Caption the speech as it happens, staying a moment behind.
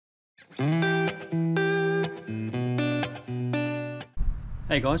Hey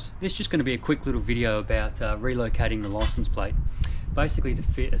guys, this is just going to be a quick little video about relocating the license plate, basically to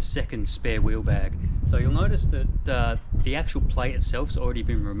fit a second spare wheel bag. So you'll notice that the actual plate itself has already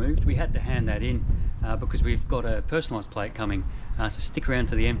been removed. We had to hand that in because we've got a personalised plate coming, so stick around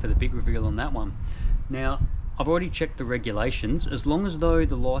to the end for the big reveal on that one. Now, I've already checked the regulations. As long as though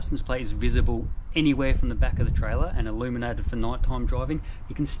the license plate is visible anywhere from the back of the trailer and illuminated for nighttime driving,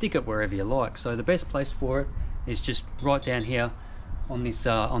 you can stick it wherever you like. So the best place for it is just right down here on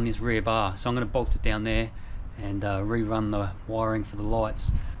this rear bar. So I'm going to bolt it down there and rerun the wiring for the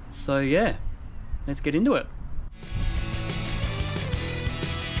lights. So yeah, let's get into it.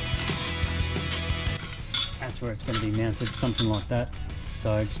 That's where it's going to be mounted, something like that.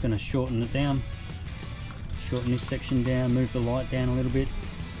 So I'm just going to shorten it down, shorten this section down, move the light down a little bit,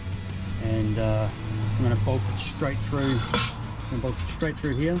 and I'm going to bolt it straight through. I'm going to bolt it straight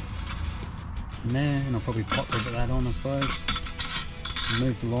through here and there, and I'll probably pop rivet that on, I suppose.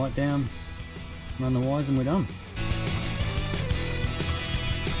 Move the light down, run the wires, and we're done.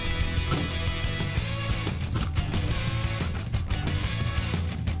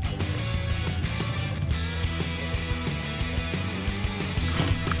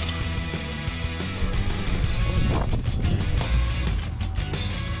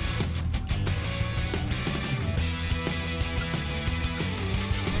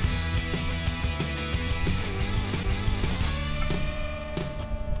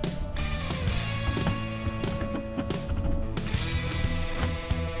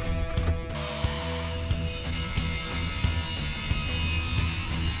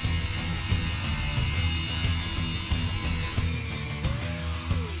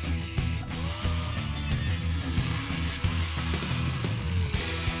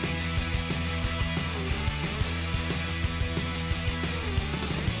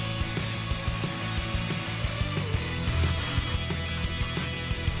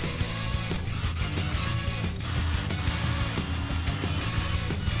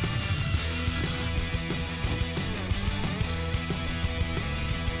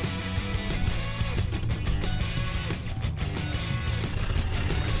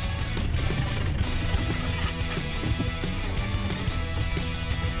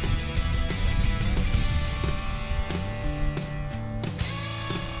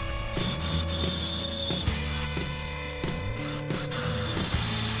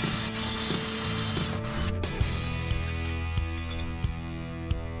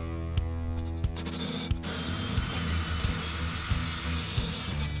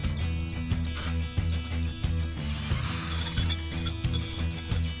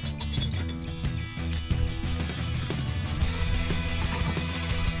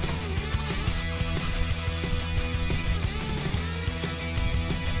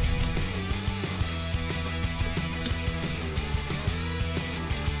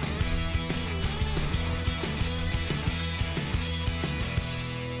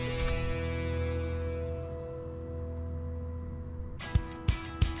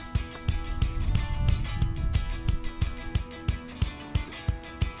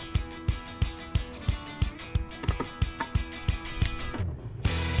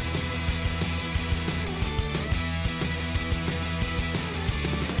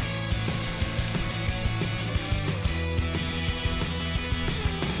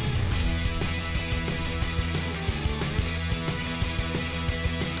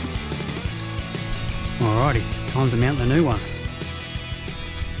 Alrighty, time to mount the new one.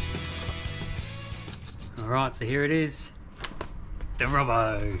 Alright, so here it is. The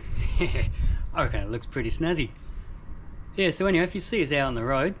Robbo. I reckon it looks pretty snazzy. Yeah, so anyway, if you see us out on the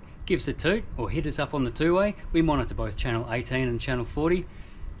road, give us a toot or hit us up on the two-way. We monitor both channel 18 and channel 40.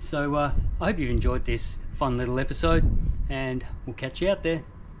 So I hope you've enjoyed this fun little episode, and we'll catch you out there.